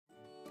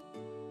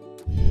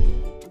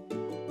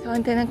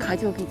저한테는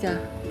가족이자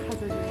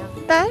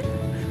가족이요? 딸?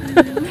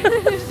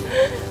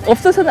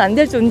 없어서는 안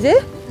될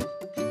존재?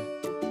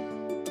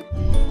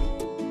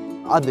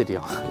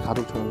 아들이요.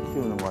 가족처럼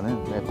키우는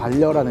거는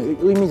반려라는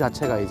의미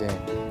자체가 이제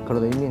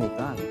그런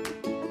의미니까.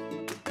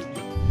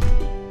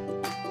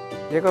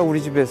 얘가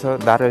우리 집에서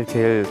나를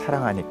제일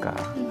사랑하니까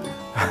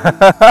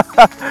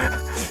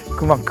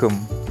그만큼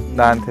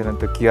나한테는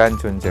또 귀한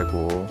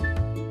존재고.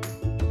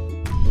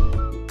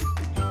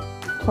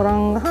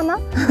 저랑 하나?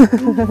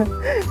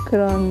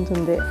 그런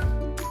존재.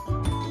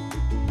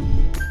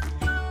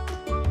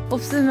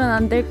 없으면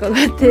안 될 것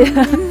같아요.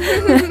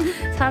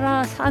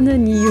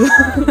 사는 이유.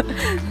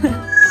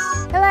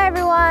 Hello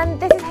everyone,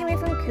 this is Hemi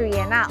from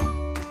Korea now.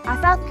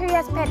 As South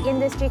Korea's pet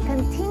industry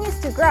continues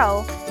to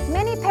grow,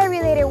 many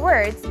pet-related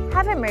words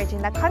have emerged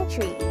in the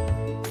country.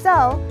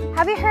 So,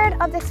 have you heard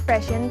of the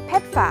expression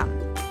pet fam?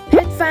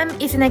 Pet fam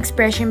is an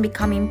expression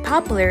becoming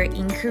popular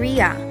in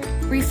Korea,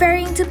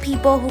 referring to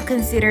people who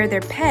consider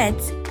their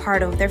pets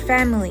part of their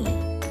family.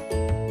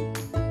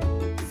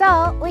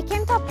 So, we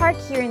came to a park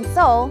here in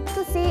Seoul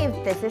to see if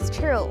this is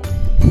true.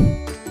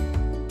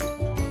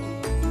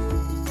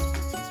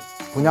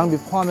 분양비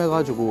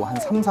포함해가지고 한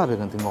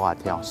 3,400은 든 것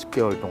같아요.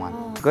 10개월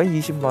동안. 그건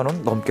 20만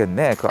원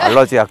넘겠네. 그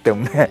알러지 약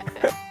때문에.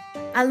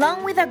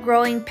 Along with a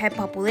growing pet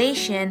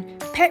population,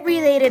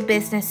 pet-related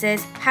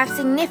businesses have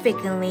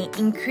significantly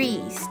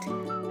increased.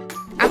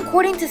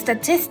 According to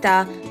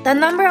Statista, the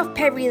number of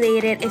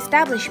pet-related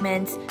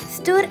establishments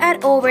stood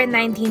at over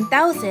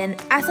 19,000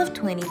 as of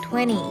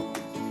 2020.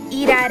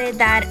 It added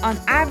that, on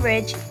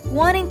average,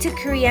 1 in 2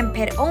 Korean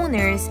pet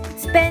owners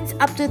spends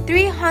up to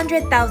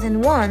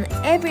 300,000 won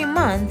every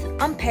month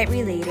on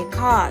pet-related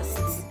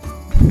costs.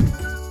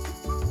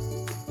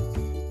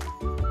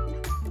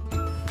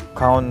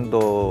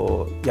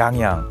 강원도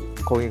양양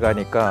거기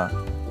가니까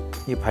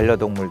이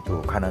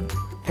반려동물도 가는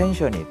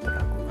펜션이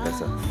있더라고.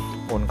 그래서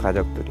온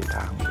가족들이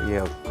다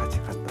얘하고 같이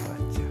갔다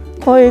왔죠.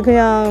 거의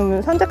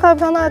그냥 산책하기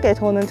편하게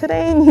저는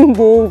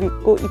트레이닝복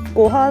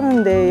입고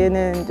하는데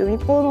얘는 좀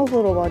이쁜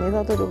옷으로 많이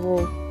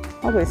사드리고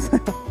하고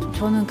있어요.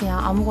 저는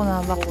그냥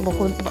아무거나 막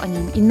먹고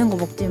아니 있는 거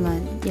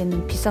먹지만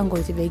얘는 비싼 거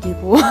이제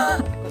먹이고.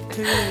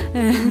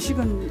 되게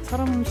음식은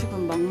사람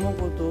음식은 막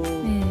먹어도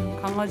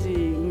강아지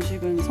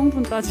음식은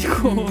성분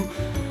따지고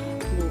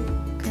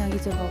그냥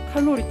이제 막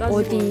칼로리 따지고.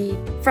 어디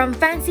From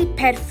fancy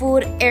pet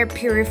food, air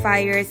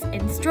purifiers,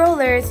 and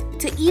strollers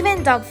to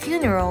even dog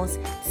funerals,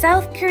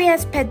 South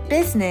Korea's pet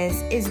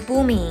business is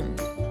booming.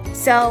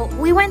 So,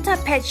 we went to a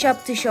pet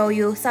shop to show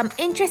you some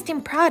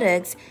interesting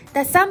products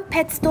that some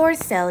pet stores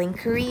sell in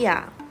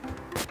Korea.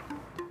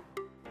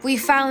 We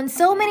found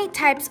so many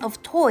types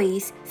of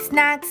toys,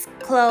 snacks,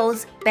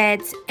 clothes,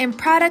 beds, and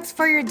products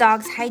for your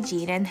dog's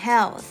hygiene and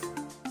health.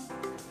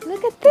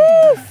 Look at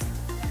this!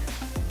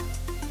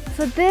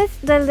 So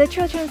the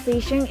literal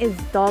translation is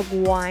dog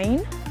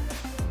wine.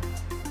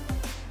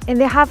 And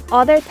they have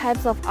other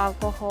types of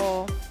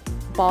alcohol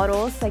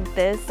bottles like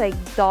this, like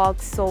dog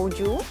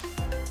soju.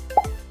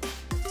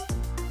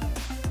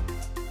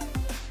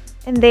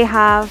 And they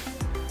have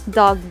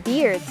dog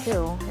beer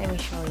too. Let me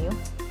show you.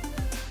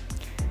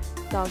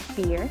 Dog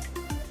beer.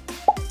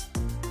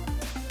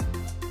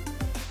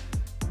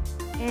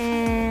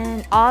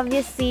 And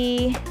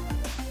obviously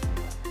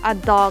a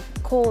dog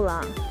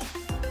cola.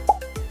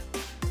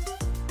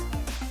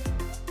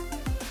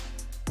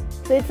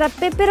 So it's a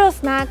pipiro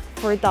snack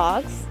for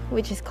dogs,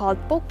 which is called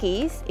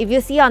Pokies. If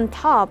you see on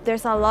top,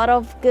 there's a lot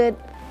of good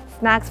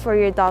snacks for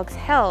your dog's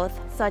health,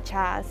 such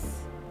as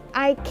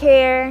eye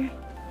care,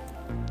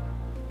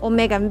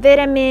 omega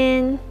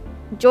vitamin,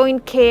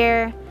 joint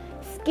care,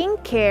 skin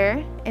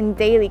care, and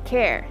daily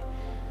care,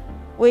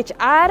 which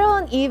I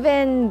don't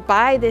even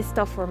buy this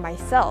stuff for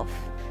myself.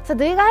 So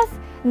do you guys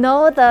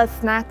know the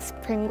snacks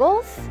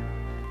Pringles?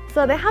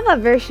 So they have a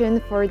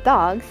version for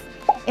dogs,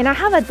 and I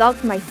have a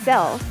dog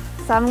myself,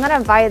 so I'm gonna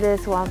buy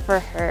this one for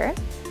her.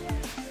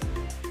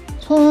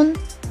 손.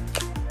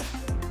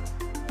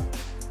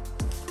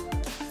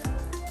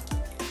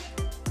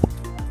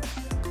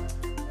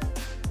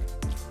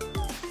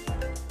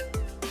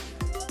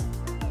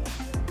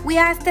 We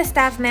asked the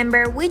staff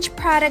member which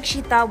product she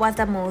thought was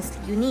the most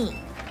unique.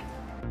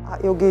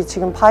 여기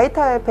지금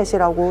바이탈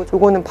펫이라고,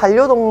 이거는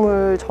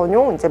반려동물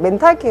전용 이제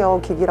멘탈 케어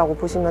기기라고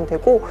보시면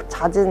되고,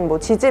 잦은 뭐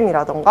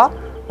짖음이라던가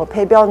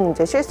배변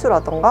이제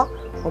실수라던가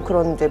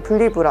그런 이제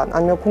분리불안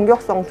아니면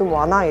공격성 좀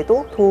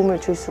완화에도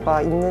도움을 줄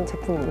수가 있는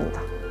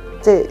제품입니다.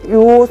 이제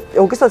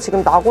여기서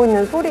지금 나고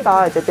있는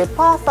소리가 이제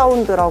뇌파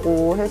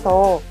사운드라고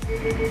해서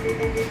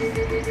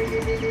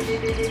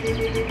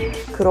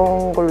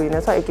그런 걸로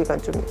인해서 아기가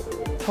좀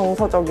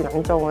정서적인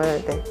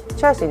안정을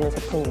취할 수 있는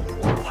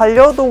제품이에요.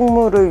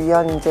 반려동물을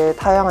위한 이제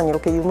다양한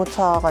이렇게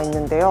유모차가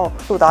있는데요.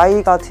 또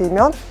나이가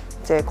들면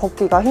이제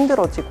걷기가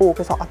힘들어지고,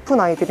 그래서 아픈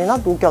아이들이나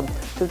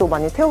노견들도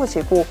많이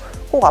태우시고,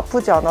 꼭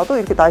아프지 않아도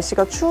이렇게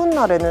날씨가 추운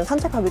날에는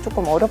산책하기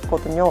조금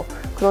어렵거든요.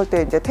 그럴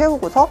때 이제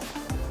태우고서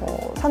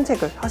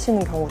산책을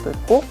하시는 경우도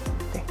있고,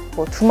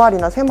 뭐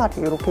 2마리나 3마리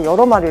이렇게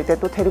여러 마리일 때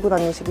또 데리고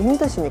다니시기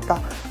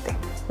힘드시니까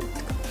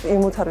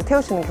유모차를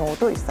태우시는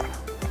경우도 있어요.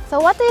 So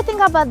what do you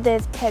think about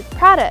these pet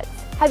products?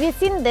 Have you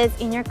seen this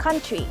in your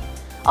country?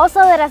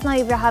 Also, let us know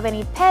if you have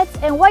any pets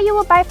and what you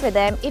will buy for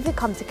them if you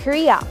come to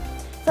Korea.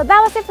 So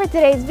that was it for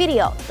today's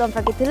video. Don't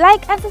forget to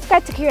like and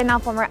subscribe to Korea Now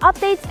for more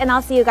updates, and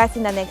I'll see you guys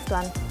in the next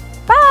one.